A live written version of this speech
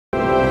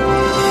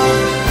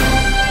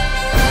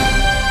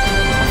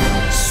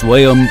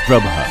Swayam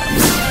Prabha.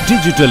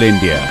 Digital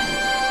India.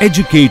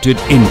 Educated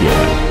India.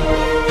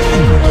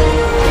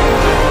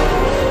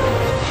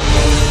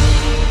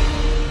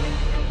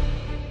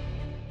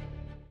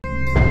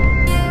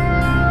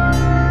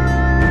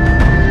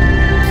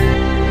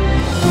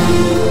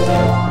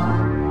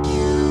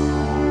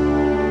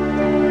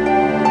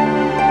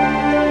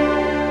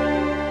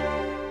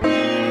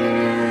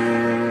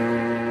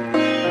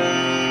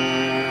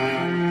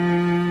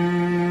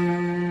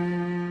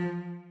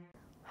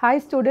 Hi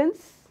students,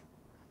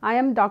 I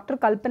am Dr.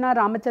 Kalpana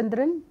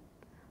Ramachandran,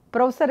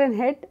 Professor and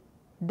Head,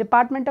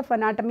 Department of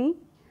Anatomy,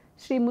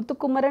 Sri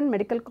Muthukumaran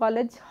Medical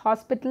College,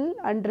 Hospital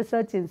and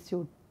Research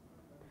Institute,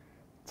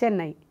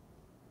 Chennai.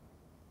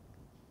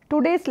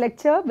 Today's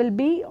lecture will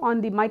be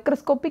on the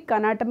microscopic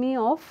anatomy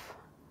of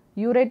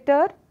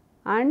ureter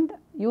and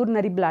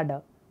urinary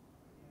bladder.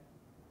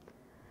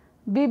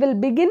 We will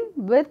begin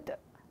with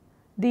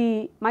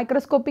the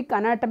microscopic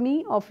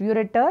anatomy of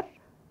ureter.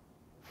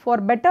 For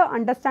better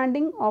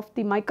understanding of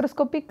the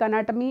microscopic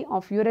anatomy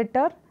of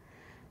ureter,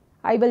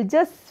 I will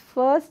just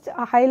first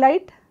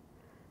highlight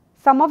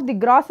some of the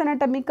gross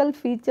anatomical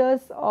features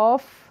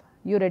of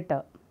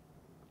ureter.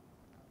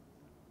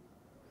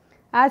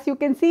 As you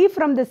can see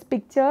from this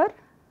picture,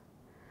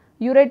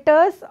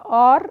 ureters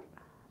are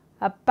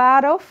a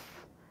pair of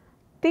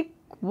thick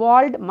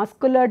walled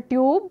muscular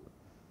tube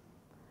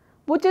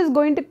which is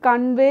going to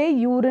convey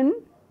urine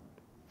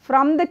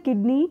from the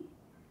kidney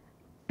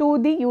to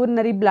the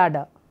urinary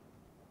bladder.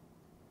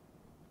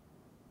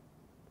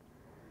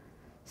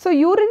 So,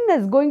 urine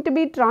is going to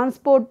be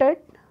transported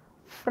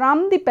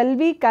from the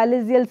pelvic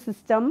calyceal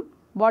system,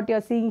 what you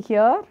are seeing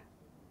here,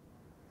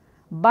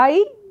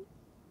 by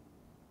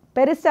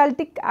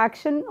peristaltic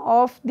action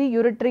of the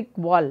ureteric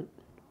wall.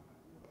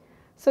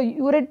 So,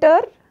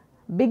 ureter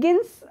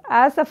begins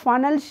as a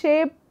funnel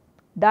shaped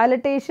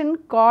dilatation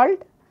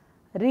called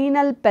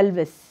renal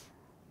pelvis.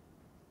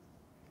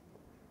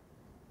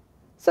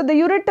 So, the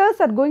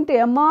ureters are going to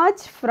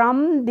emerge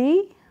from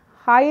the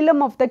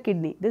hilum of the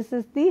kidney. This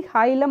is the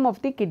hilum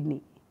of the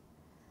kidney,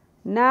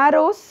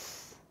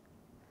 narrows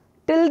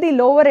till the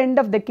lower end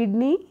of the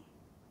kidney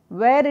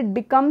where it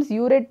becomes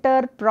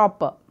ureter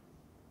proper.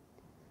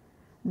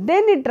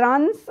 Then it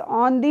runs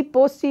on the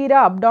posterior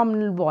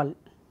abdominal wall,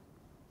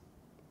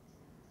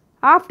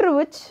 after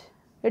which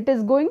it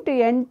is going to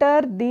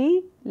enter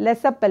the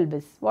lesser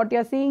pelvis. What you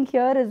are seeing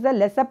here is the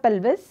lesser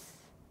pelvis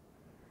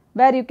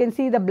where you can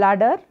see the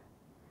bladder.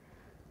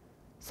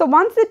 So,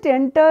 once it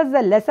enters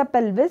the lesser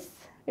pelvis,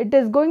 it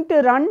is going to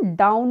run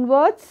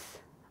downwards,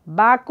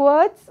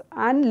 backwards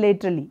and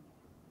laterally.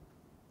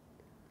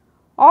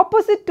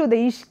 Opposite to the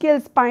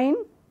ischial spine,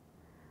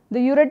 the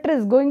ureter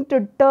is going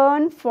to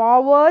turn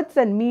forwards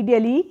and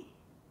medially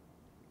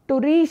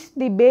to reach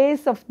the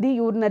base of the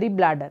urinary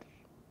bladder.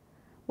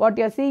 What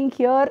you are seeing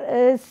here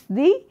is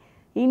the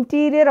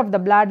interior of the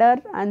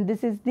bladder and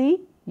this is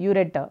the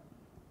ureter.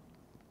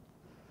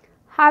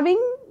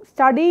 Having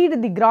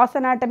studied the gross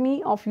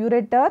anatomy of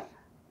ureter,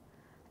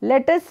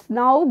 let us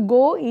now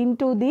go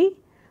into the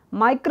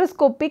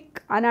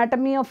microscopic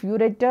anatomy of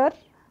ureter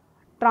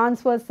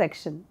transverse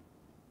section.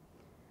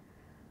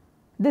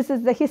 This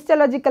is the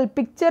histological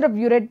picture of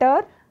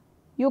ureter.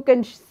 You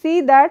can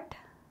see that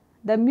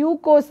the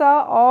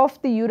mucosa of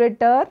the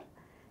ureter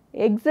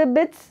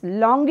exhibits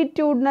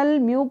longitudinal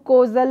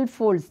mucosal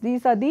folds.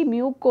 These are the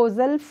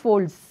mucosal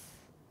folds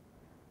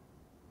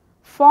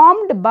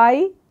formed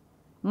by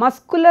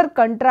muscular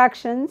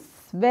contractions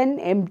when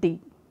empty.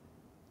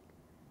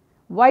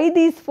 Why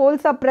these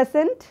folds are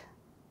present?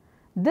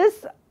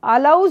 This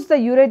allows the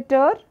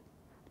ureter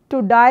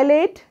to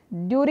dilate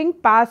during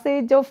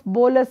passage of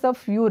bolus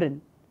of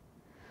urine.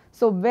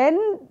 So,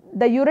 when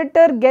the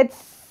ureter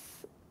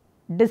gets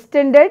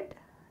distended,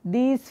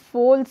 these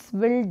folds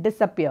will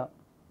disappear.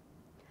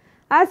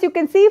 As you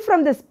can see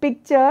from this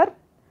picture,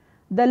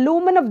 the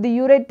lumen of the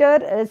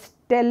ureter is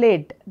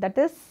stellate, that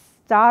is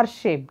star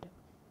shaped.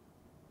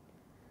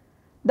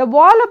 The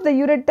wall of the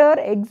ureter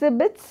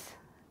exhibits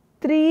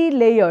 3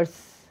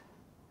 layers.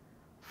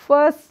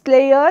 First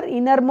layer,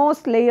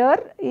 innermost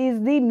layer is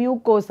the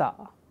mucosa.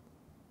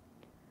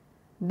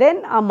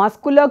 Then a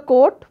muscular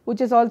coat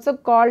which is also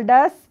called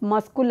as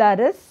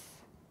muscularis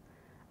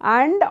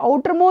and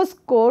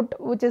outermost coat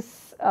which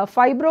is a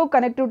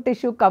fibroconnective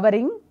tissue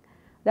covering,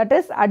 that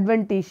is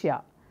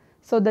adventitia.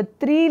 So, the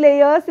 3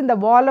 layers in the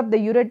wall of the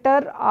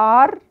ureter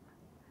are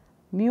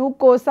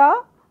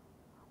mucosa,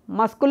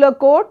 muscular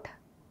coat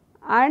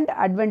and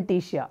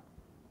adventitia.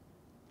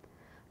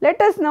 Let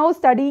us now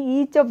study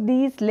each of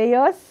these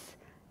layers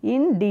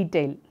in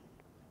detail.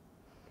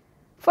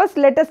 First,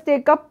 let us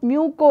take up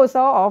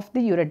mucosa of the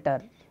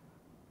ureter.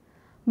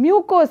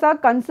 Mucosa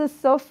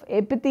consists of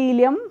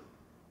epithelium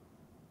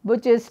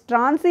which is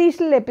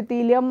transitional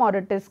epithelium or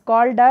it is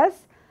called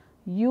as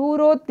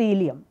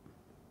urothelium.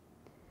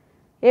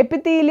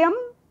 Epithelium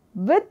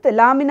with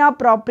lamina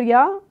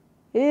propria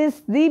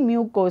is the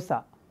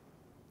mucosa.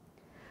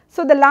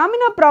 So, the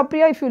lamina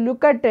propria, if you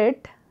look at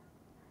it,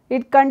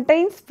 it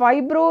contains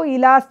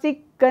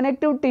fibroelastic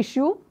connective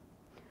tissue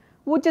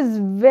which is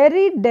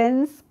very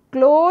dense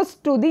close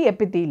to the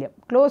epithelium.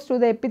 Close to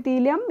the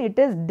epithelium it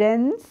is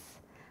dense,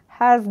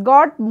 has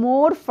got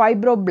more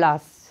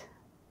fibroblasts.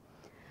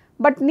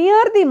 But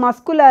near the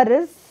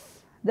muscularis,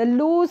 the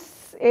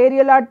loose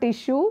areolar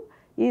tissue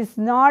is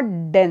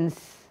not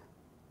dense.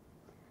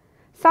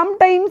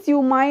 Sometimes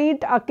you might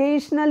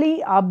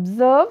occasionally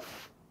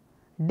observe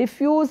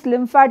diffuse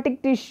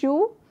lymphatic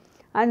tissue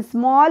and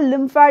small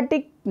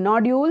lymphatic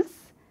nodules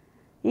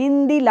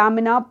in the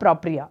lamina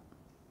propria.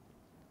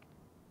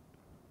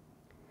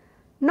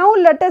 Now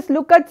let us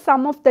look at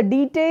some of the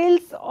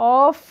details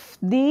of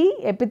the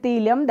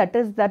epithelium, that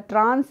is the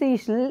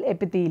transitional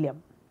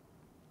epithelium.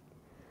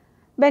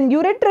 When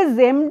ureter is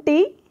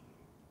empty,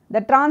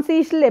 the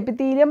transitional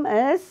epithelium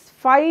is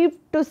 5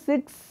 to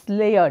 6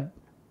 layered.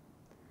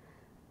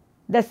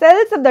 The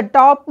cells of the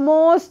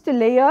topmost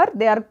layer,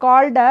 they are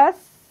called as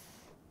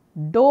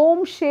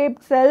dome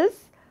shaped cells,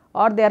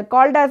 or they are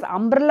called as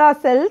umbrella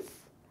cells,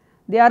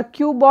 they are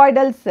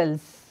cuboidal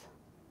cells.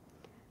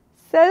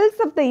 Cells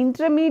of the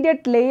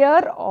intermediate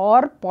layer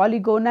are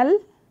polygonal,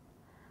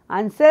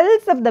 and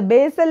cells of the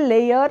basal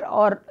layer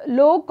or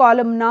low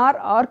columnar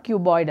are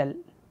cuboidal.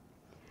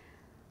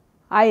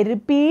 I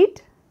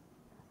repeat,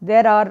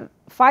 there are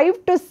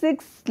 5 to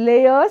 6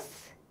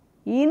 layers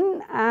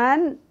in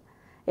an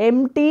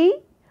empty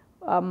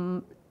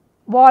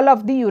wall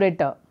of the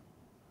ureter.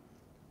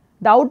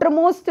 The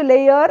outermost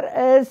layer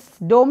is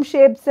dome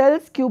shaped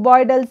cells,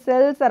 cuboidal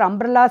cells or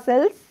umbrella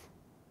cells.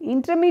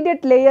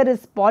 Intermediate layer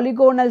is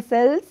polygonal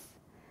cells.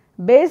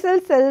 Basal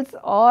cells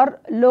are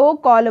low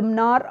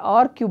columnar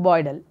or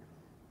cuboidal.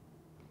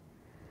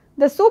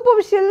 The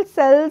superficial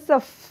cells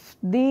of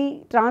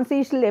the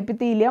transitional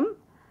epithelium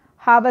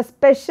have a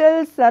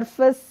special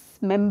surface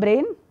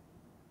membrane.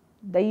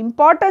 The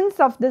importance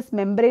of this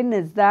membrane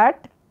is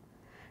that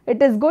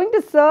it is going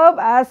to serve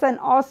as an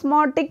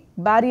osmotic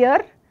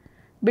barrier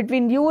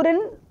between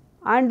urine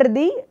and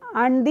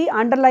the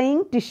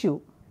underlying tissue.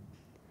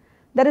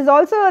 There is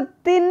also a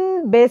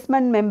thin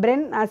basement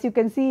membrane, as you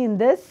can see in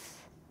this,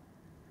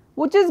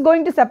 which is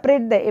going to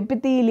separate the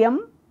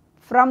epithelium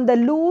from the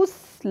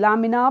loose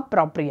lamina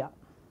propria.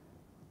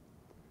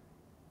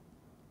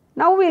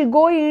 Now we will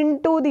go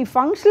into the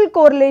functional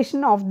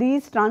correlation of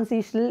these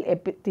transitional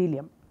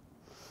epithelium.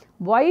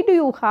 Why do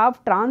you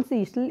have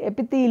transitional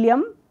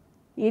epithelium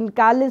in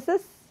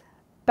calyces,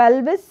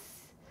 pelvis,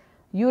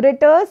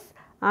 ureters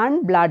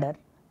and bladder?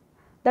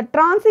 The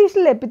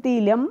transitional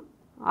epithelium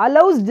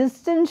allows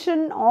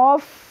distension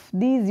of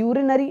these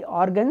urinary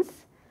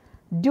organs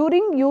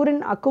during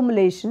urine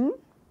accumulation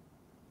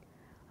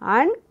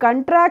and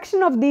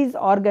contraction of these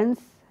organs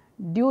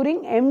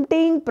during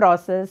emptying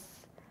process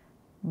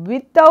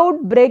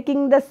without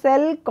breaking the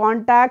cell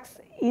contacts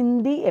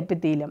in the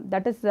epithelium.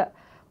 That is the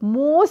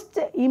most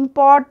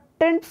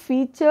important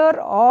feature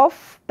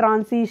of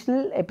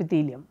transitional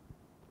epithelium.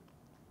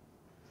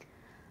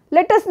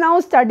 Let us now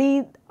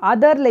study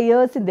other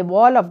layers in the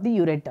wall of the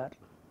ureter.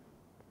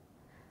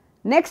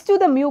 Next to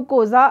the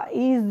mucosa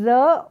is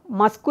the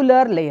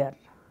muscular layer.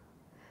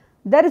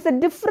 There is a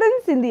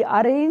difference in the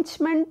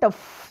arrangement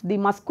of the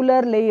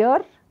muscular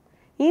layer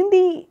in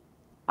the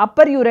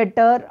upper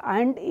ureter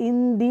and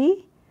in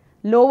the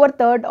lower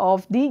third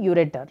of the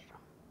ureter.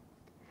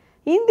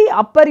 In the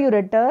upper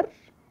ureter,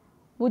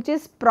 which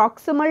is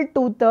proximal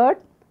 2/3,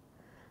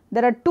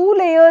 there are two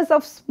layers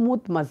of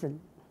smooth muscle,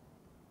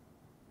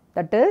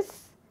 that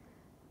is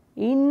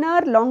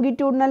inner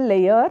longitudinal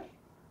layer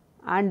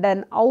and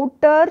an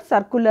outer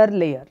circular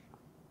layer.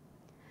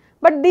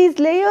 But these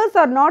layers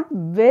are not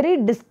very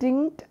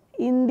distinct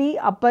in the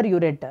upper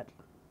ureter.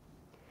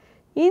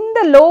 In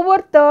the lower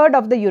third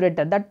of the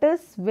ureter, that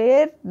is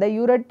where the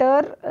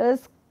ureter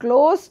is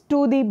close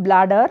to the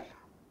bladder,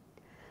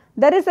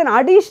 there is an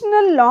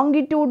additional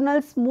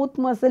longitudinal smooth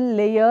muscle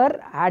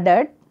layer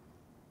added,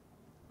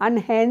 and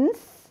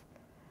hence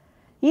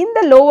in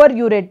the lower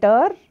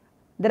ureter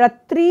there are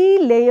 3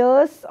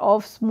 layers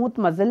of smooth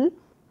muscle: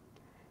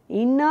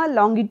 inner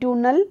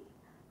longitudinal,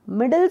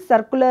 middle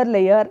circular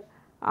layer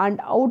and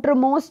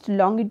outermost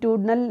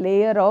longitudinal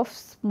layer of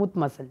smooth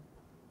muscle.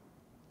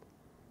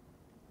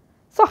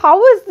 So, how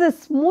is this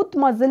smooth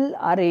muscle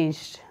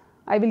arranged?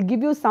 I will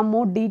give you some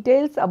more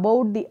details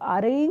about the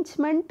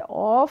arrangement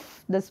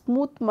of the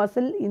smooth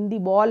muscle in the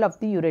wall of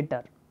the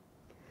ureter.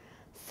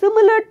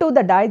 Similar to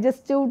the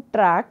digestive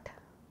tract,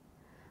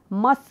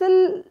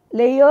 muscle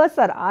layers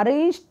are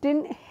arranged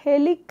in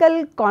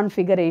helical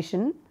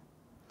configuration.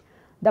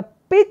 The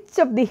pitch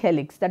of the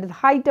helix, that is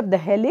height of the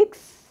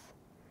helix,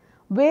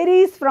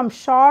 varies from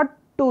short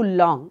to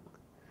long.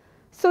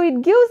 So,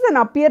 it gives an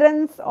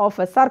appearance of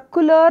a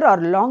circular or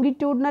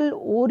longitudinal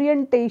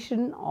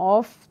orientation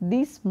of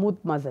the smooth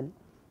muscle.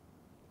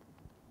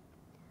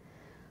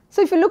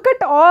 So, if you look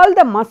at all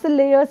the muscle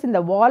layers in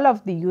the wall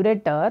of the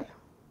ureter,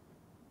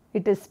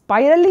 it is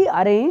spirally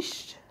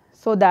arranged,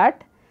 so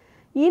that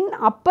in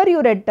upper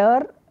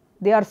ureter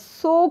they are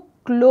so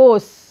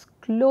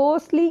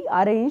closely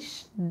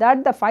arranged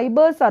that the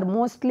fibers are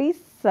mostly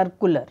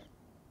circular.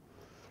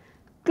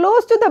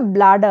 Close to the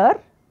bladder,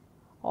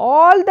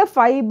 all the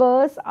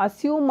fibers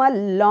assume a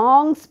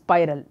long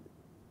spiral.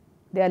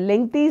 They are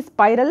lengthy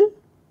spiral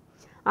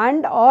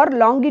and or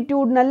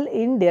longitudinal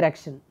in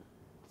direction.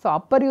 So,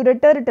 upper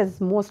ureter it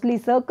is mostly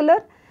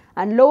circular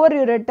and lower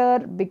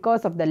ureter,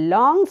 because of the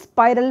long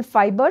spiral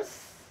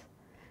fibers,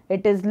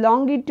 it is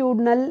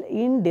longitudinal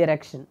in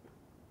direction.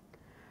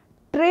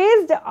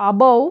 Traced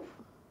above,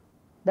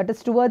 that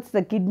is towards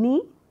the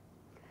kidney,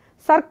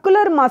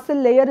 circular muscle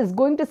layer is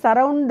going to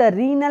surround the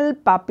renal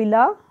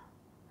papilla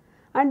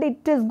and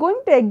it is going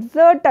to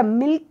exert a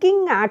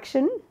milking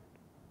action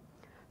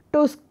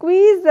to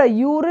squeeze the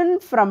urine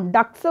from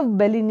ducts of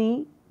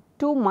Bellini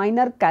to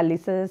minor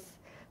calyces,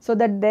 so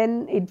that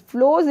then it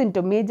flows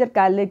into major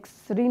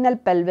calyx, renal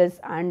pelvis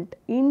and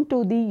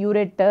into the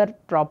ureter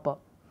proper.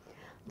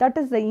 That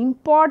is the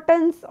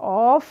importance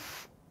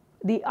of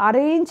the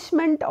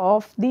arrangement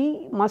of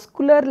the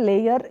muscular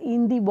layer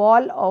in the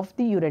wall of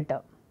the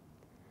ureter.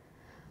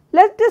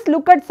 Let us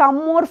look at some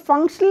more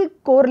functional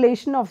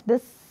correlation of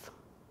this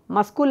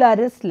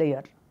muscularis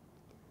layer.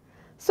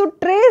 So,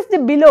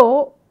 traced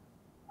below,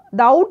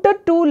 the outer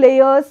two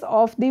layers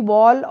of the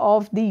wall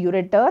of the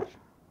ureter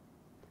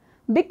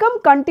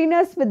become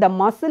continuous with the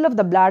muscle of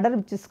the bladder,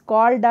 which is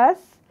called as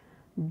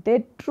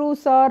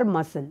detrusor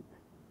muscle.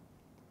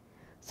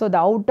 So, the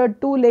outer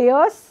two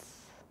layers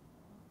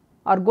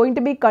are going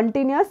to be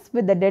continuous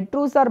with the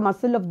detrusor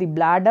muscle of the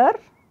bladder,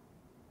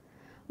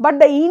 but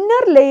the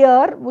inner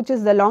layer, which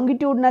is the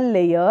longitudinal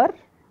layer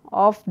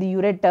of the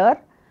ureter,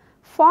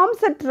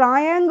 forms a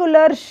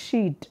triangular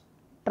sheet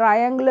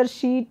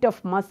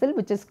of muscle,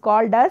 which is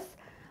called as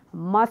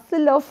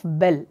muscle of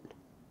Bell,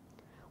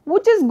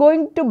 which is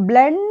going to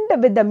blend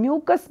with the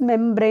mucous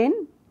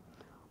membrane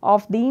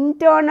of the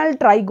internal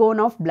trigone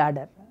of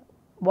bladder.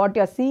 What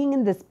you are seeing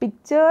in this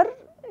picture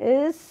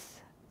is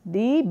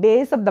the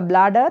base of the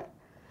bladder.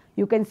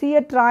 You can see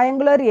a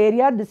triangular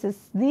area. This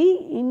is the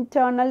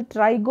internal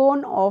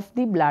trigone of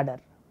the bladder.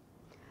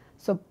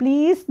 So,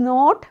 please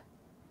note,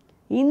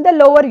 in the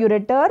lower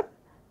ureter,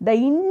 the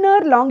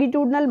inner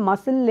longitudinal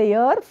muscle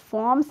layer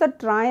forms a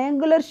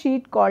triangular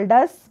sheet called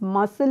as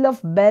muscle of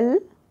Bell,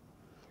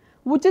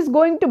 which is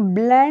going to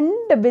blend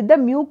with the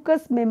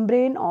mucous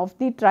membrane of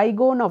the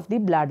trigone of the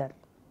bladder.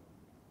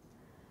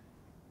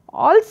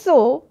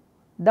 Also,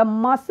 the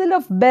muscle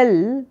of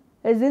Bell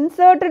is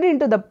inserted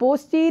into the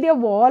posterior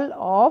wall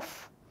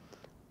of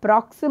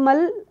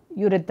proximal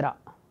urethra.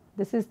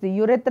 This is the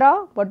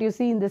urethra, what you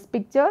see in this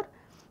picture.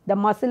 The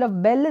muscle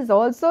of Bell is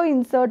also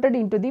inserted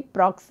into the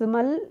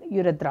proximal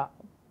urethra,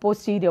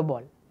 posterior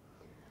wall.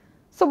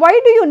 So, why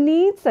do you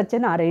need such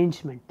an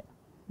arrangement?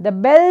 The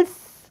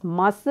Bell's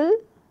muscle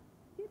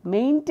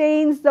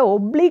maintains the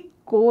oblique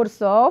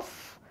course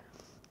of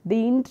the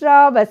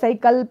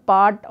intravesical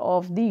part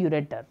of the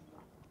ureter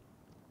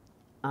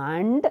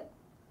and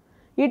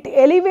it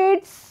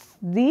elevates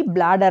the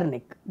bladder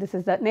neck. This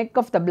is the neck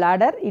of the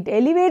bladder. It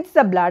elevates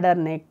the bladder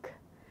neck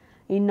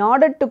in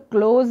order to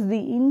close the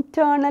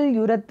internal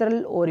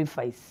urethral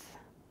orifice.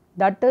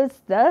 That is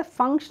the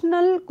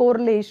functional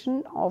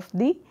correlation of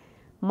the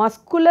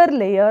muscular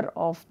layer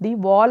of the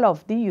wall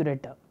of the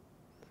ureter.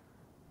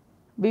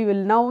 We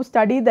will now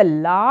study the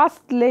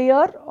last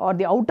layer or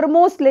the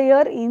outermost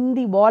layer in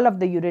the wall of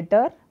the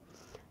ureter.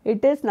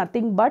 It is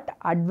nothing but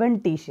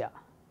adventitia.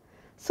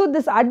 So,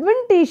 this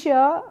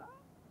adventitia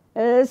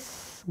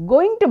is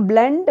going to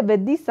blend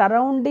with the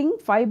surrounding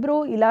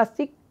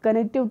fibroelastic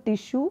connective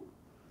tissue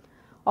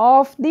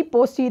of the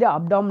posterior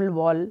abdominal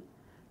wall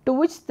to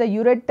which the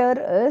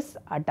ureter is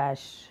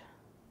attached.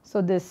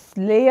 So, this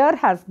layer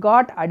has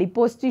got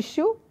adipose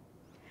tissue,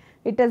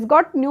 it has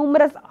got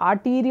numerous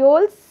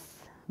arterioles,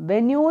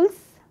 venules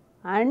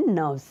and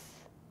nerves.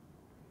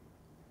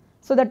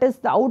 So, that is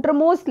the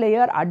outermost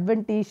layer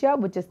adventitia,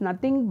 which is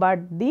nothing but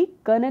the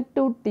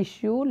connective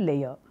tissue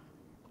layer.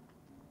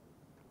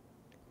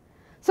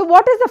 So,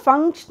 what is the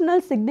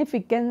functional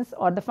significance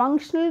or the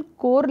functional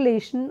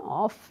correlation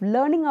of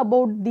learning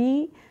about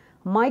the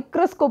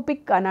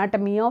microscopic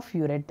anatomy of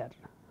ureter?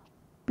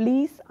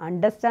 Please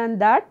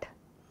understand that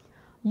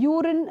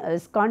urine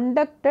is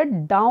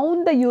conducted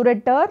down the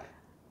ureter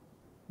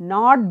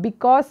not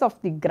because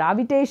of the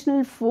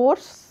gravitational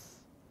force,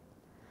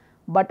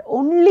 but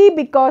only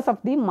because of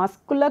the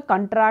muscular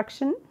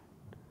contraction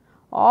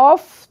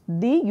of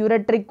the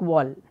ureteric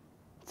wall.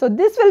 So,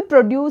 this will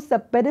produce a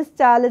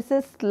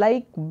peristalsis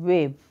like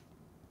wave.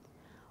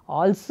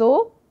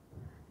 Also,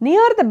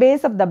 near the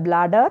base of the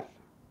bladder,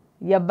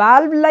 a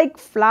valve like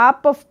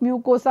flap of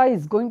mucosa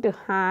is going to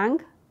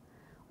hang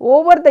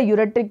over the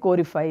ureteric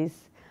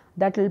orifice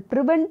that will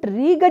prevent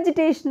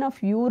regurgitation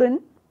of urine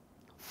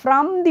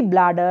from the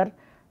bladder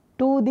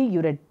to the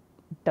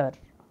ureter.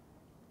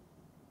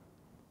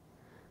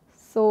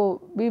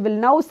 So, we will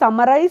now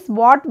summarize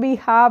what we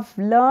have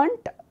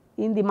learnt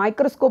in the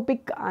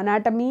microscopic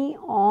anatomy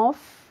of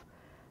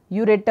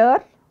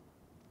ureter.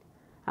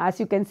 As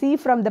you can see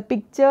from the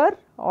picture,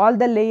 all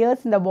the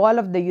layers in the wall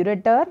of the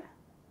ureter,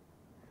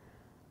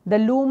 the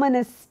lumen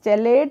is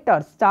stellate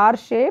or star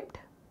shaped.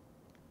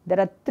 There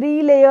are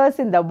 3 layers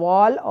in the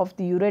wall of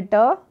the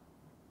ureter.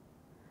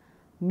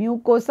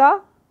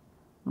 mucosa,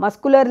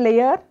 muscular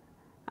layer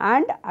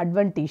and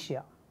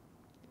adventitia.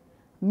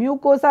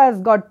 Mucosa has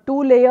got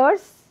two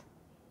layers,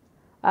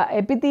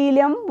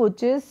 epithelium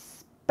which is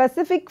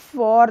specific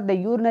for the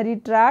urinary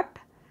tract,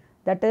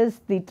 that is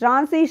the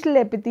transitional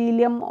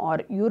epithelium or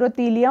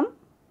urothelium,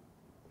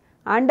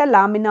 and a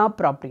lamina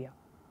propria.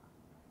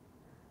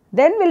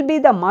 Then will be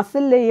the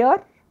muscle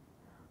layer.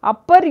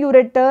 Upper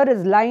ureter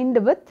is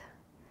lined with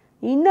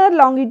inner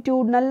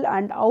longitudinal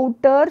and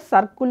outer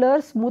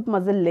circular smooth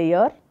muscle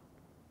layer.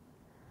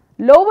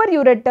 Lower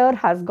ureter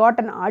has got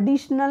an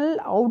additional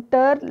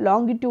outer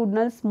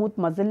longitudinal smooth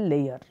muscle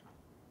layer.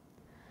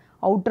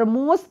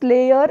 Outermost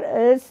layer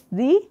is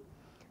the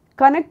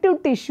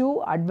connective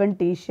tissue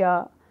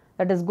adventitia,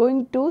 that is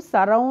going to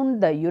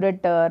surround the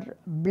ureter,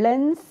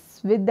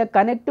 blends with the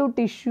connective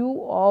tissue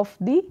of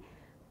the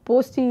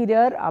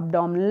posterior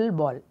abdominal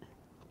wall.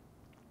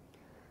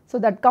 So,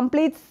 that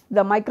completes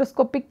the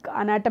microscopic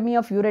anatomy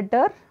of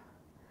ureter.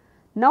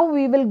 Now,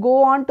 we will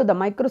go on to the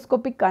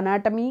microscopic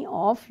anatomy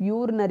of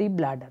urinary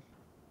bladder.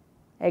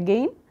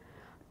 Again,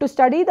 to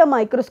study the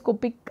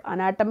microscopic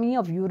anatomy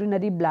of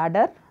urinary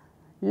bladder,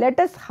 let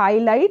us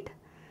highlight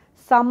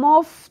some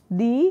of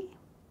the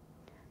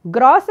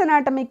gross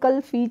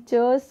anatomical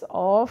features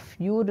of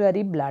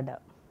urinary bladder.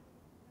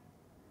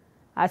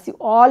 As you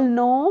all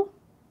know,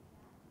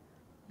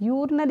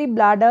 urinary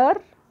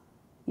bladder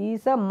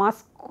is a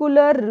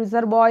muscular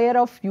reservoir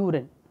of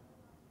urine.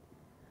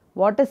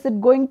 What is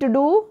it going to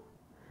do?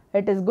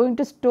 It is going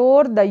to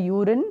store the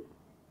urine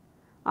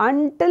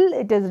until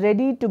it is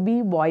ready to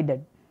be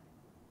voided.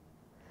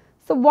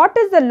 So, what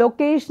is the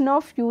location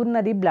of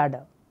urinary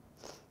bladder?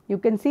 You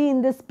can see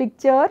in this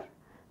picture,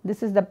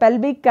 this is the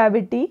pelvic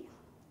cavity.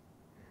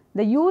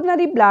 The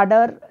urinary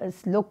bladder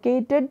is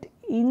located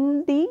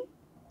in the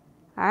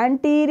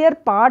anterior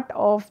part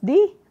of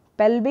the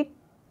pelvic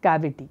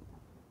cavity.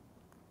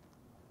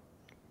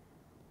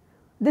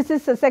 This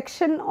is a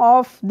section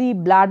of the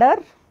bladder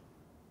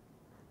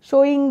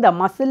showing the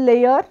muscle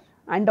layer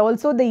and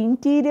also the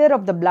interior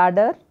of the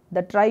bladder,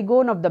 the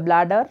trigone of the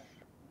bladder.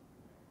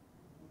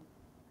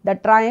 The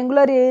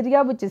triangular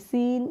area which is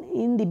seen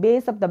in the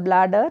base of the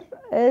bladder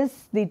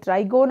is the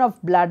trigone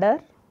of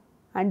bladder,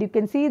 and you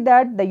can see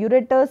that the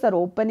ureters are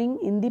opening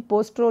in the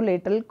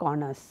posterolateral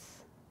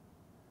corners.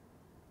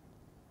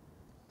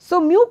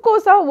 So,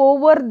 mucosa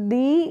over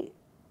the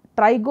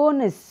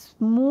trigone is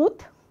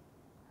smooth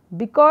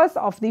because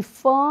of the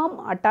firm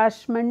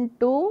attachment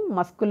to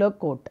muscular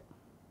coat.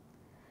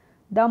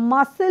 The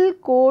muscle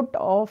coat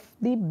of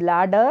the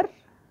bladder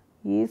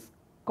is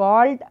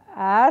called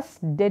as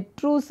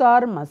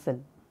detrusor muscle.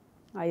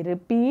 I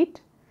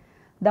repeat,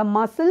 the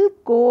muscle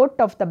coat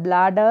of the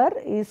bladder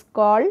is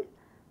called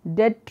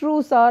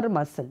detrusor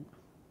muscle.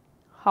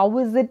 How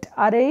is it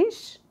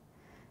arranged?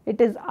 It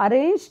is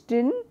arranged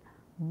in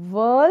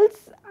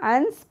whorls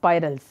and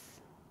spirals.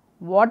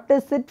 What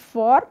is it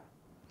for?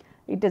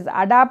 It is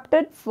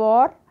adapted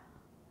for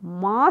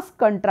mass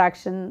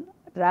contraction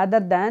rather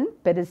than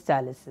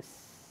peristalsis.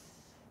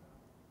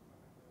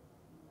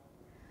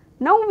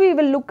 Now, we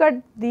will look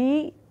at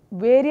the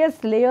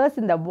various layers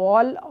in the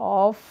wall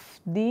of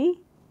the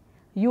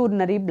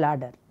urinary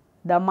bladder,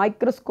 the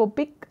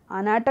microscopic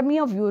anatomy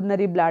of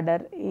urinary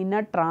bladder in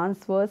a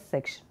transverse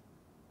section.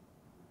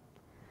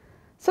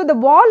 So, the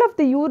wall of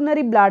the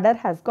urinary bladder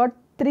has got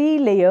three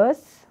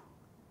layers.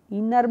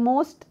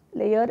 Innermost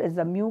layer is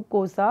the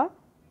mucosa,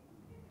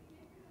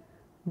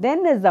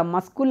 then is the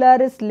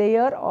muscularis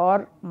layer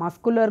or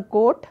muscular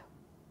coat.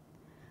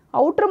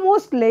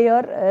 Outermost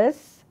layer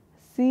is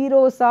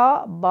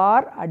serosa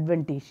bar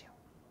adventitia.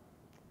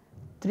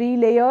 Three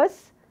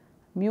layers: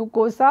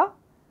 mucosa,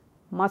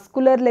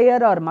 muscular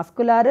layer or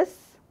muscularis,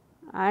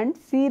 and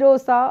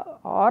serosa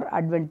or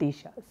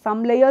adventitia.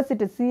 Some layers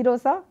it is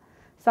serosa,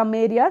 some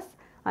areas,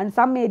 and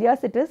some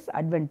areas it is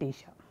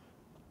adventitia.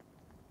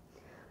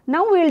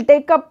 Now, we will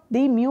take up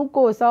the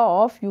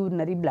mucosa of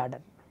urinary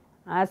bladder.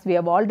 As we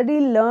have already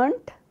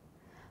learnt,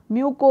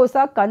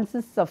 mucosa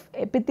consists of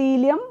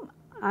epithelium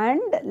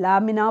and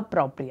lamina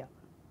propria.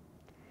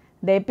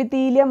 The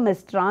epithelium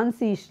is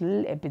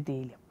transitional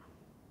epithelium.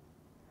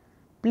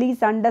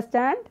 Please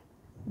understand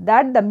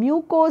that the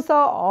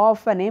mucosa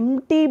of an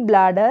empty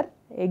bladder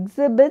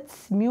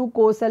exhibits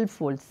mucosal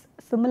folds,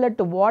 similar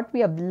to what we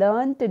have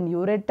learnt in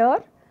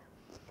ureter.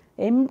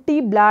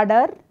 Empty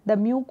bladder, the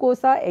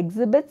mucosa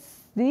exhibits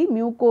the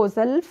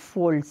mucosal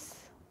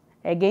folds.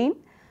 Again,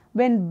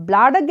 when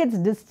bladder gets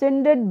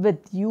distended with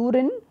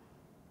urine,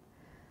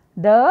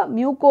 the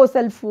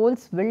mucosal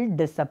folds will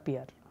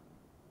disappear.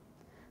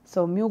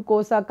 So,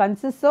 mucosa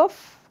consists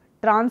of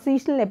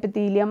transitional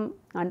epithelium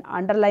and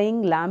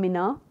underlying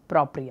lamina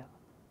propria.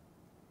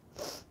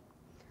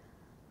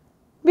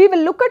 We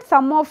will look at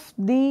some of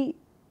the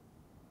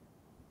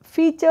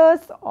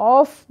features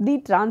of the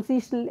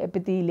transitional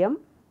epithelium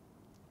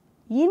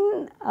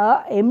in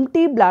a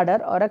empty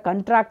bladder or a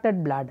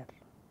contracted bladder.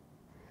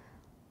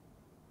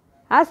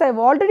 As I have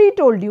already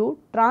told you,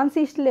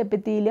 transitional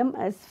epithelium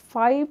is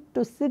 5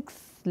 to 6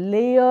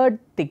 layered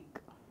thick.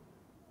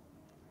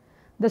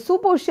 The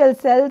superficial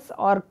cells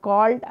are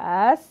called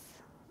as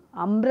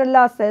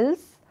umbrella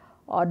cells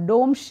or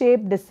dome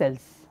shaped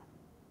cells.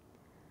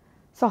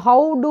 So,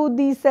 how do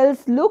these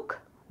cells look?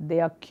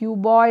 They are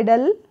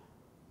cuboidal,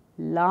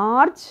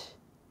 large,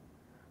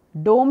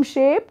 dome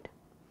shaped,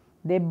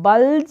 they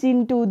bulge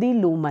into the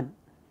lumen.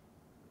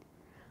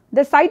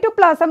 The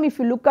cytoplasm, if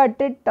you look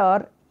at it,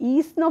 are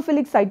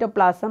eosinophilic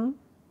cytoplasm.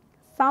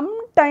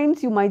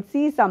 Sometimes you might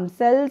see some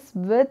cells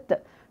with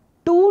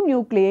 2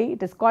 nuclei,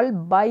 it is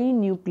called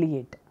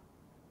binucleate.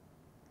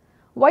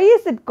 Why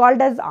is it called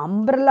as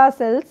umbrella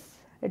cells?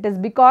 It is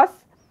because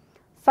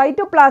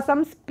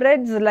cytoplasm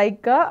spreads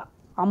like a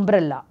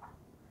umbrella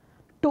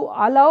to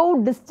allow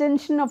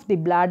distension of the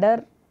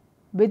bladder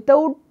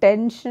without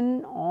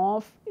tension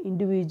of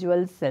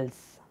individual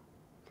cells.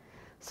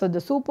 So,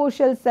 the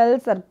superficial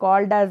cells are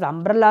called as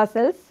umbrella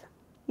cells.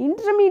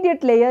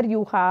 Intermediate layer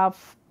you have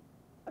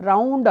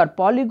round or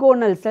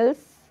polygonal cells,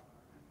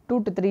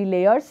 2 to 3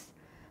 layers.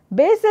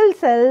 Basal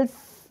cells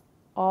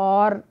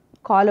or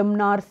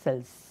columnar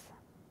cells.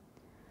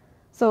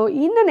 So,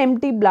 in an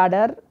empty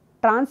bladder,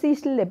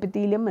 transitional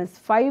epithelium is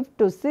 5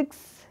 to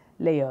 6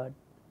 layered.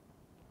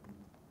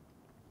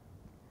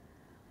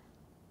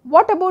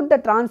 What about the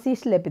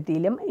transitional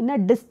epithelium in a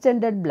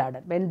distended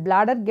bladder? When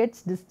bladder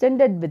gets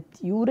distended with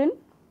urine,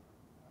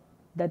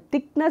 the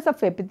thickness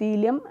of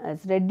epithelium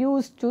is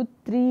reduced to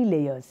 3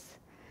 layers.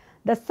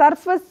 The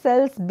surface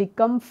cells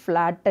become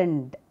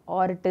flattened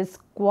or it is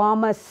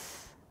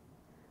squamous.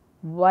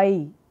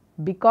 Why?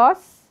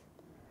 Because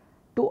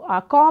to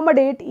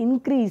accommodate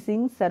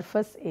increasing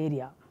surface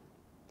area.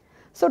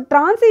 So,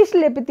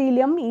 transitional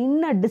epithelium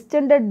in a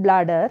distended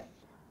bladder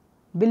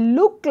will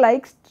look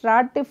like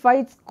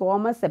stratified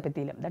squamous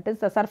epithelium, that is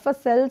the surface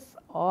cells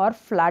are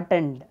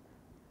flattened.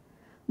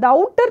 The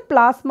outer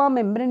plasma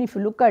membrane, if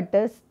you look at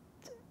it,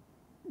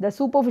 the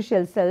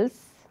superficial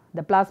cells,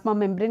 the plasma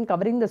membrane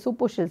covering the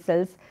superficial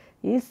cells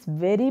is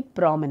very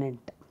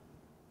prominent.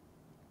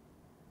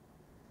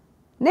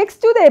 Next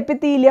to the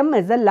epithelium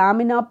is the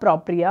lamina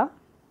propria.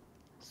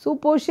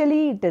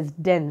 Superficially it is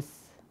dense.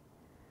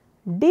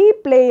 Deep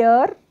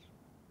layer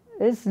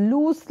is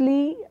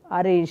loosely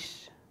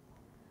arranged.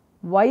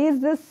 Why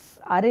is this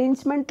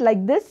arrangement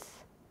like this?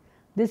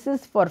 This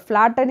is for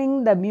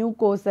flattening the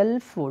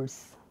mucosal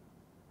folds.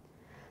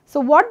 So,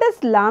 what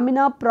does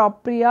lamina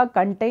propria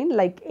contain?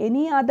 Like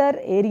any other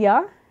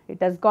area,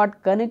 it has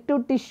got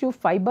connective tissue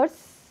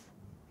fibers,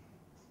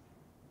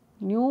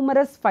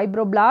 numerous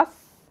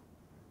fibroblasts,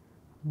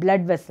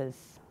 blood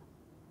vessels.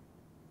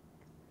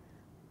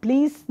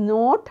 Please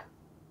note,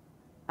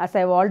 as I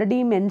have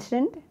already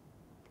mentioned,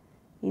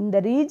 in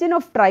the region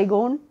of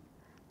trigone,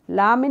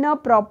 lamina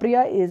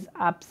propria is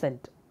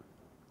absent.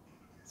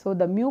 So,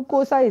 the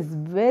mucosa is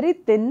very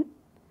thin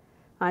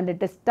and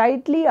it is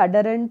tightly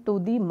adherent to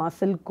the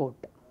muscle coat.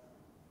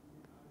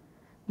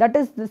 That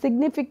is the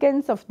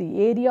significance of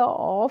the area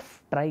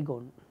of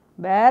trigone,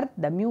 where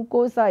the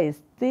mucosa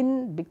is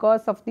thin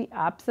because of the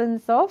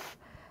absence of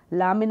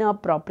lamina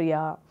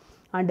propria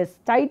and is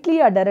tightly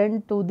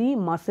adherent to the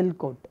muscle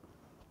coat.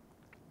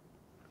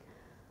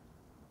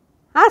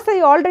 As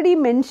I already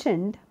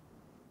mentioned,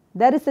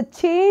 there is a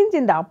change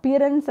in the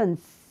appearance and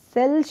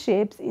cell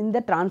shapes in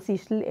the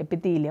transitional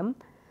epithelium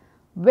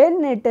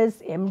when it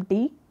is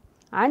empty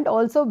and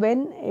also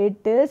when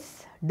it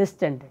is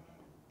distended.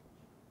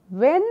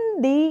 When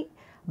the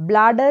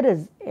bladder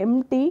is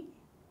empty,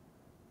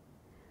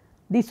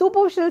 the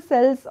superficial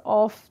cells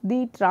of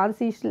the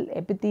transitional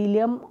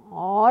epithelium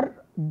are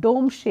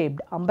dome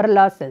shaped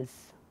umbrella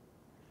cells.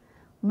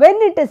 When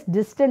it is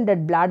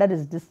distended, bladder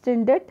is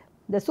distended,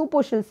 the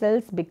superficial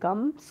cells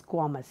become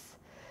squamous.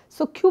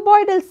 So,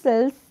 cuboidal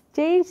cells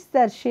change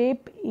their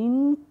shape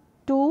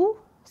into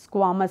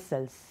squamous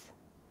cells.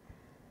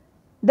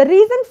 The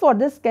reason for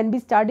this can be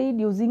studied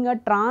using a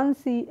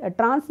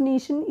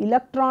transmission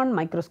electron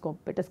microscope.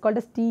 It is called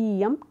as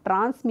TEM,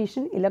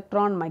 transmission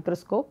electron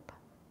microscope.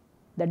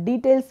 The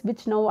details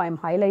which now I am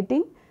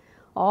highlighting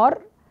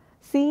are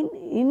seen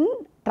in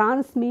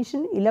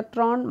transmission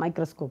electron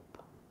microscope.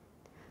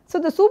 So,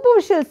 the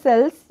superficial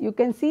cells, you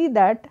can see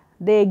that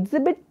they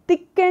exhibit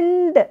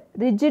thickened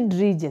rigid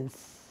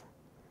regions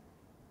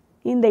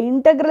in the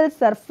integral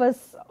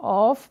surface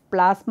of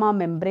plasma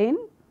membrane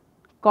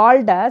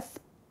called as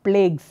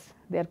plaques.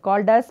 They are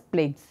called as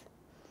plaques.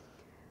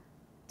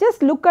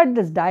 Just look at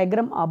this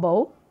diagram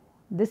above.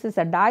 This is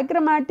a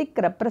diagrammatic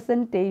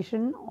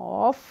representation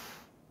of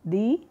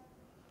the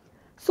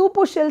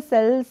superficial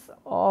cells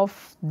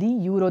of the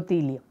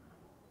urothelium.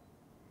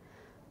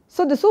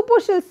 So, the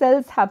superficial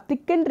cells have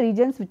thickened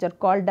regions which are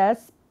called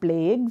as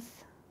plaques.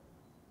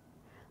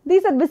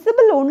 These are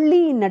visible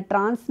only in a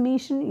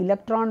transmission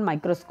electron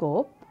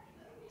microscope.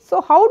 So,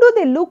 how do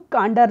they look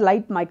under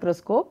light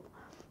microscope?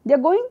 They are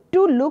going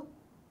to look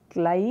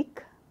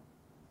like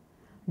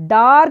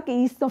dark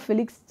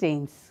eosinophilic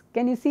stains.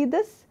 Can you see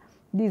this?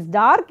 These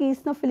dark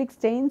eosinophilic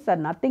stains are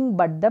nothing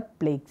but the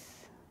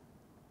plaques.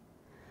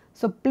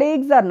 So,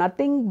 plaques are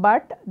nothing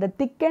but the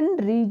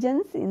thickened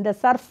regions in the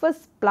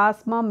surface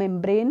plasma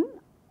membrane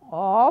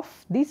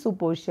of the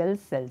superficial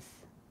cells.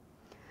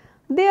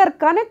 They are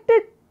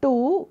connected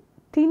to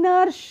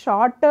thinner,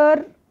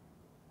 shorter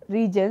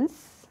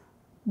regions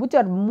which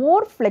are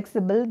more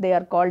flexible. They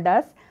are called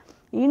as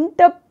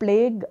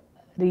interplague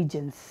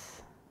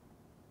regions.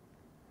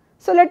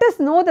 So, let us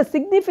know the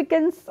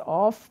significance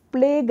of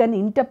plague and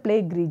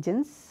interplague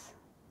regions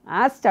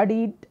as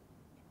studied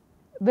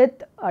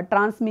with a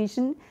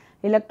transmission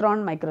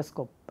electron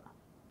microscope.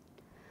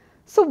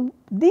 So,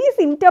 these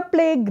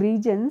interplague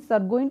regions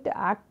are going to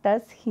act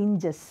as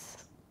hinges.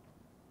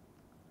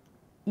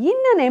 In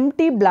an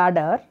empty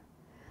bladder,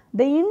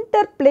 the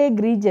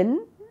interplague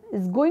region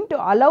is going to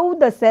allow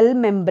the cell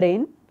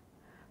membrane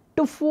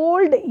to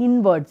fold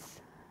inwards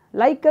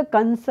like a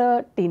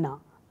concertina.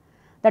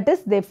 That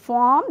is,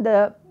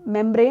 the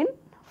membrane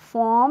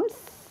forms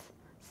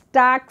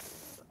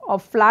stacks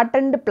of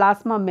flattened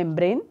plasma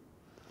membrane.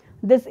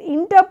 This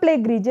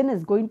interplague region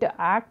is going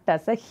to act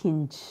as a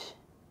hinge,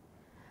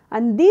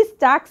 and these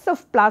stacks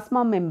of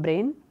plasma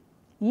membrane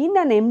in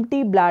an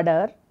empty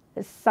bladder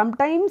is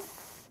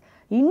sometimes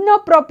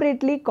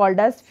inappropriately called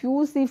as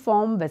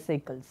fusiform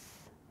vesicles.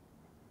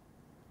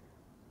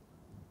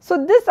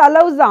 So, this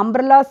allows the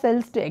umbrella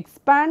cells to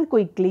expand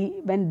quickly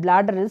when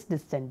bladder is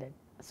distended.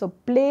 So,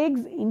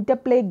 plagues,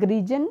 interplague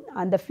region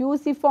and the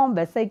fusiform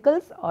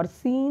vesicles are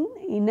seen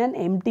in an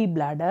empty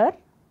bladder.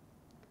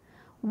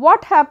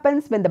 What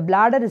happens when the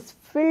bladder is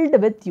filled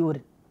with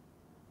urine?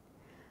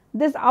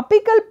 This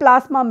apical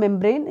plasma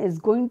membrane is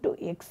going to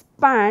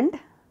expand,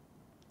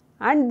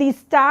 and these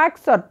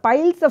stacks or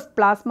piles of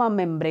plasma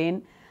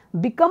membrane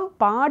become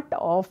part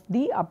of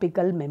the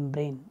apical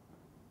membrane.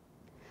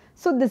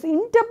 So, this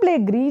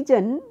interplague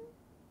region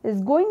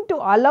is going to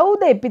allow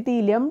the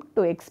epithelium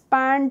to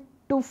expand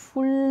to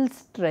full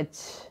stretch,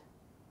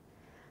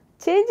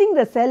 changing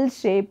the cell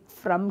shape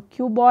from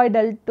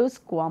cuboidal to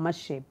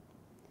squamous shape.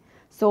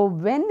 So,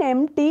 when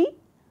empty,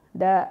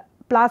 the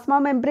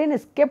plasma membrane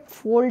is kept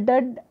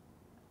folded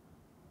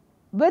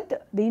with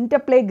the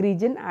interplague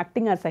region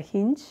acting as a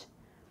hinge.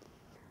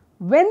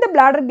 When the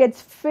bladder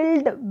gets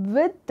filled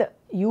with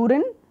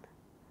urine,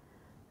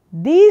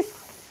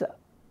 these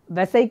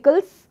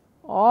vesicles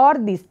or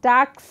the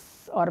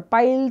stacks or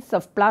piles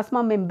of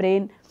plasma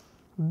membrane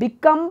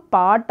become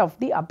part of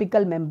the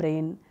apical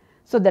membrane.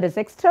 So, there is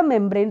extra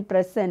membrane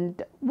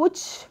present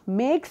which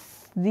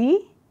makes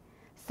the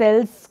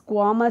cells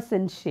squamous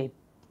in shape.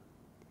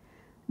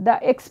 The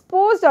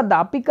exposed or the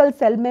apical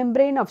cell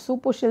membrane of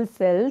superficial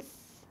cells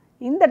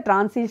in the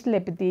transitional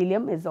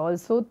epithelium is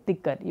also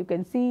thicker. You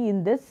can see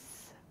in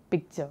this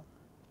picture.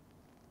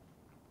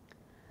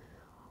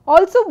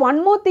 Also,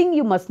 one more thing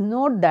you must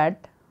note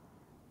that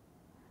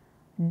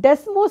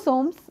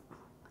desmosomes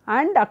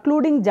and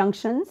occluding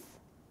junctions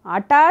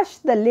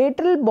attach the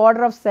lateral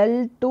border of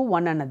cell to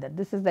one another.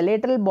 This is the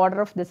lateral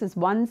border of, this is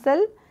one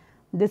cell,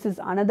 this is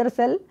another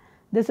cell,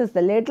 this is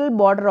the lateral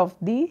border of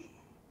the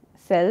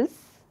cells.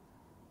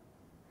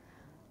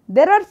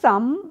 There are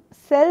some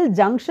cell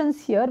junctions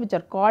here which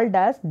are called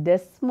as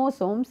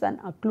desmosomes and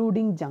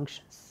occluding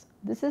junctions.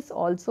 This is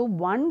also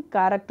one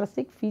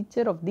characteristic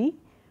feature of the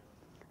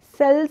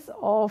cells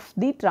of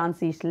the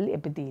transitional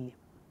epithelium.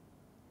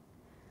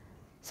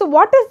 So,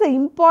 what is the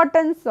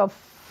importance of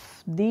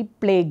the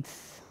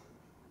plagues?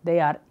 They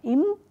are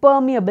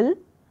impermeable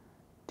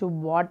to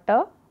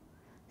water,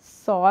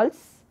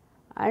 salts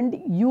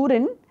and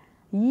urine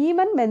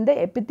even when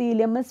the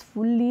epithelium is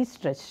fully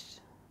stretched.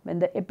 When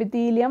the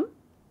epithelium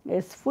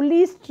is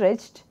fully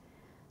stretched,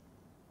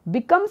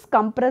 becomes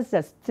compressed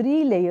as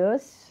 3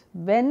 layers.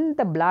 When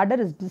the bladder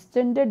is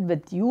distended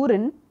with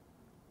urine,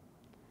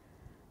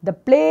 the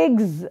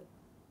plagues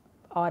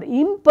are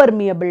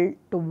impermeable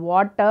to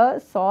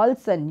water,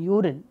 salts and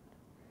urine.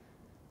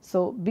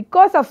 So,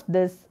 because of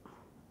this,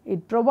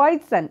 it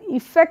provides an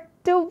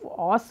effective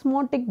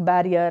osmotic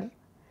barrier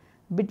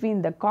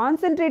between the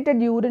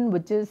concentrated urine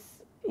which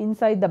is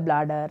inside the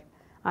bladder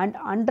and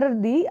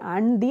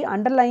the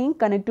underlying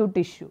connective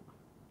tissue.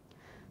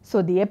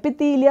 So, the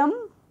epithelium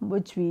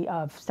which we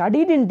have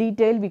studied in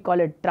detail, we call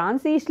it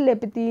transitional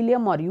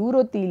epithelium or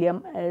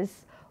urothelium,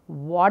 is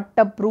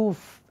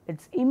waterproof. It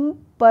is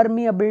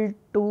impermeable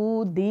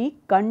to the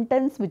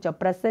contents which are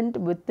present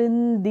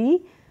within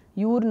the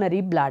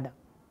urinary bladder.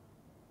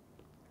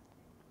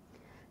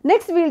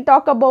 Next, we will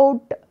talk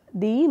about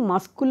the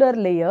muscular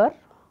layer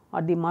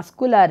or the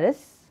muscularis.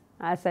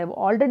 As I have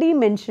already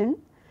mentioned,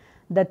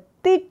 the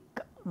thick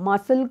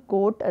muscle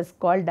coat is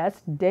called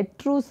as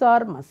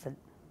detrusor muscle.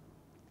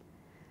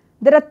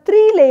 There are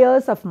 3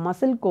 layers of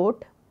muscle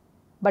coat,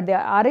 but they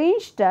are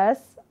arranged as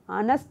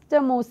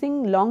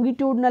anastomosing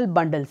longitudinal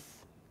bundles,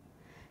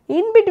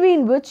 in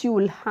between which you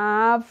will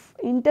have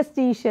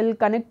interstitial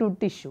connective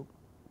tissue.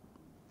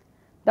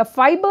 The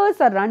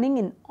fibers are running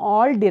in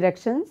all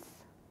directions.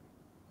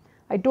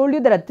 I told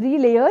you there are 3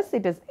 layers.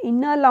 It is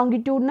inner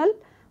longitudinal,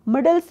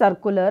 middle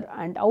circular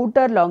and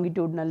outer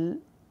longitudinal,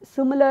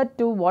 similar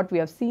to what we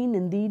have seen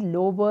in the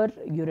lower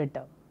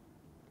ureter.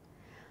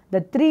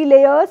 The 3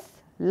 layers,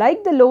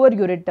 like the lower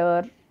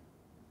ureter,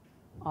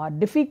 are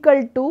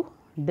difficult to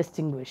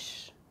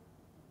distinguish.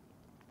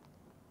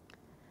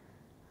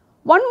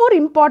 One more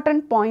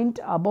important point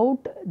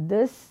about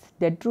this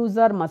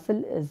detrusor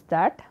muscle is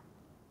that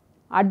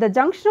at the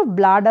junction of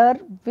bladder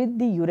with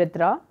the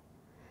urethra,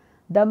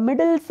 the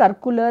middle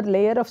circular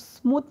layer of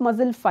smooth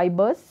muscle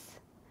fibers,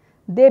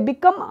 they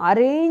become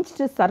arranged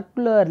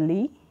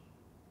circularly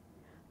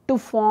to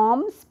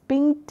form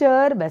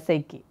sphincter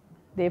vesicae.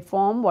 They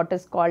form what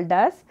is called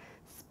as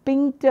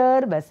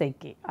sphincter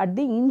vesicae at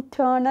the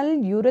internal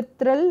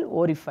urethral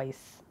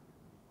orifice.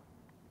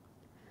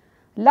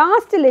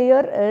 Last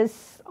layer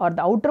is, or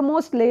the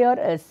outermost layer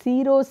is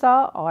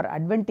serosa or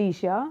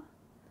adventitia.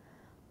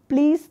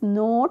 Please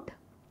note,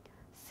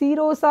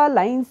 serosa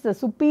lines the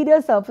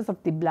superior surface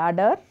of the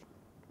bladder,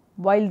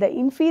 while the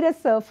inferior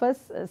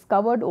surface is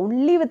covered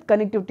only with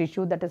connective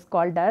tissue, that is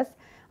called as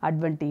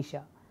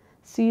adventitia.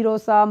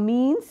 Serosa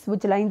means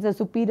which lines the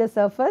superior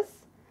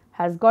surface,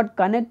 has got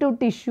connective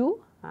tissue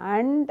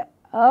and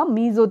a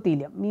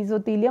mesothelium.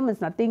 Mesothelium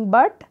is nothing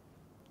but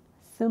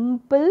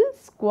simple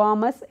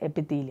squamous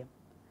epithelium.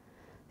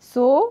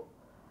 So,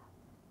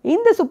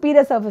 in the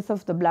superior surface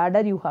of the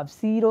bladder you have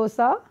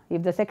serosa.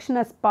 If the section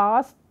has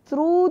passed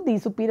through the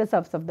superior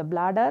surface of the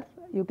bladder,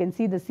 you can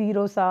see the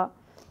serosa,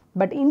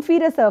 but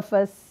inferior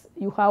surface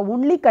you have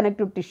only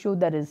connective tissue,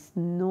 there is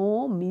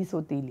no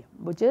mesothelium,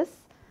 which is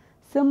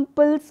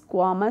simple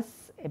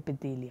squamous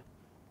epithelium.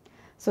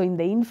 So, in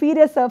the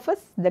inferior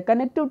surface the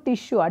connective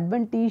tissue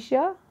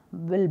adventitia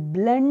will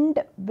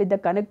blend with the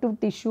connective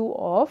tissue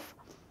of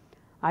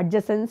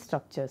adjacent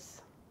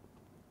structures.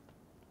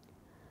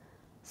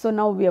 So,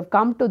 now we have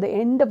come to the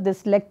end of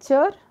this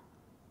lecture.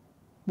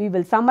 We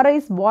will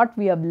summarize what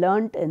we have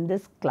learnt in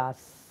this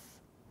class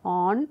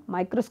on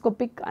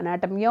microscopic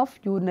anatomy of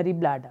urinary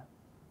bladder.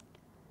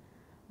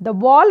 The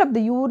wall of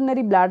the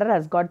urinary bladder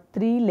has got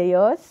 3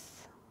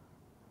 layers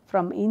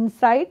from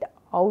inside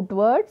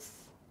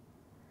outwards: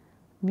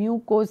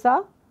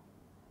 mucosa,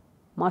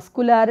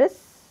 muscularis,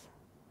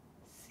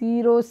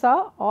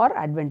 serosa or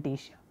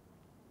adventitia.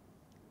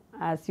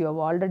 As you have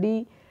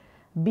already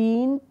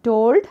been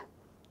told,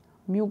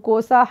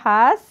 mucosa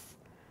has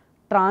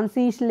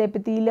transitional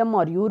epithelium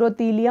or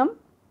urothelium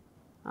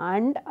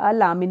and a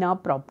lamina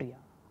propria.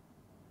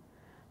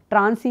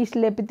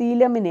 Transitional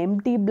epithelium in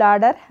empty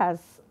bladder has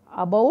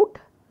about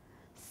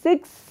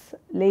 6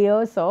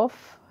 layers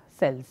of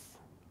cells.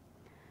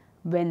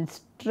 When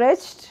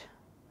stretched,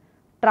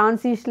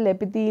 transitional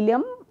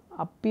epithelium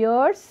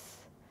appears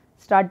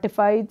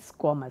stratified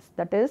squamous,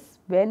 that is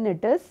when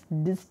it is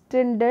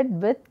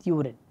distended with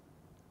urine.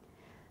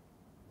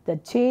 The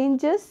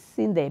changes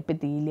in the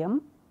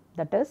epithelium,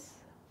 that is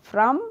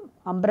from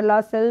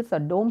umbrella cells or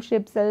dome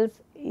shaped cells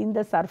in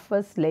the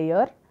surface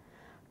layer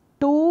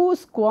to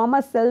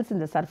squamous cells in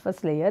the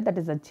surface layer, that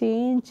is a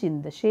change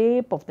in the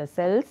shape of the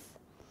cells,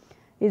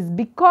 is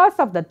because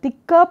of the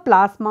thicker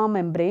plasma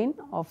membrane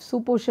of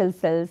superficial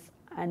cells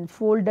and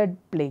folded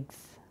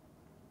plaques.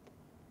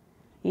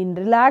 In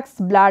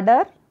relaxed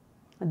bladder,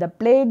 the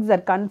plaques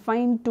are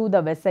confined to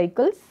the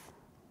vesicles.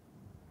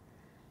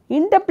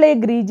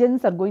 Interplaque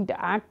regions are going to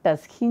act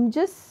as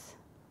hinges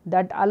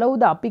that allow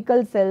the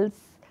apical cells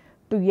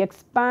to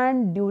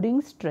expand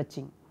during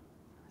stretching.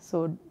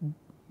 So,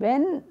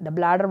 when the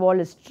bladder wall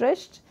is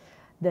stretched,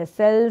 the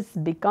cells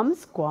become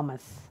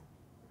squamous.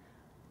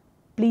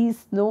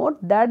 Please note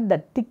that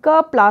the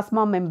thicker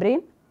plasma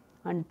membrane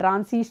and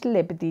transitional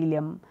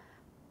epithelium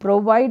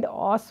provide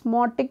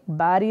osmotic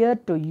barrier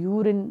to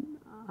urine,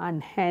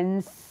 and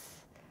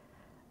hence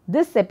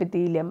this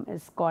epithelium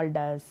is called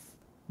as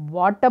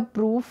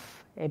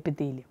waterproof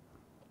epithelium.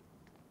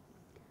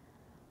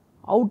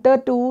 Outer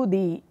to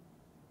the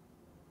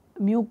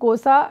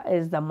mucosa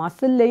is the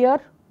muscle layer,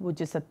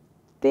 which is a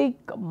thick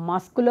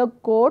muscular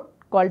coat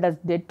called as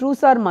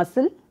detrusor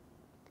muscle,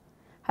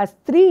 has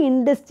 3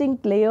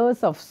 indistinct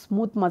layers of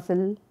smooth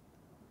muscle.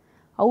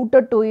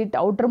 Outer to it,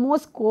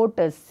 outermost coat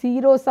is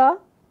serosa,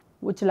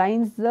 which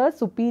lines the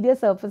superior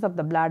surface of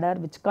the bladder,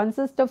 which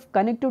consists of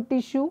connective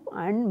tissue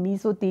and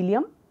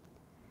mesothelium.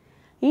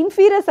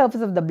 Inferior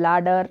surface of the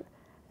bladder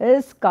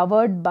is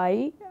covered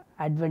by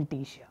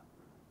adventitia.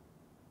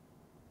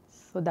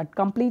 So, that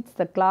completes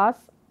the class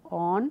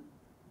on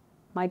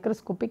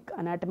microscopic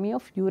anatomy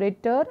of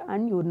ureter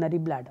and urinary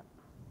bladder.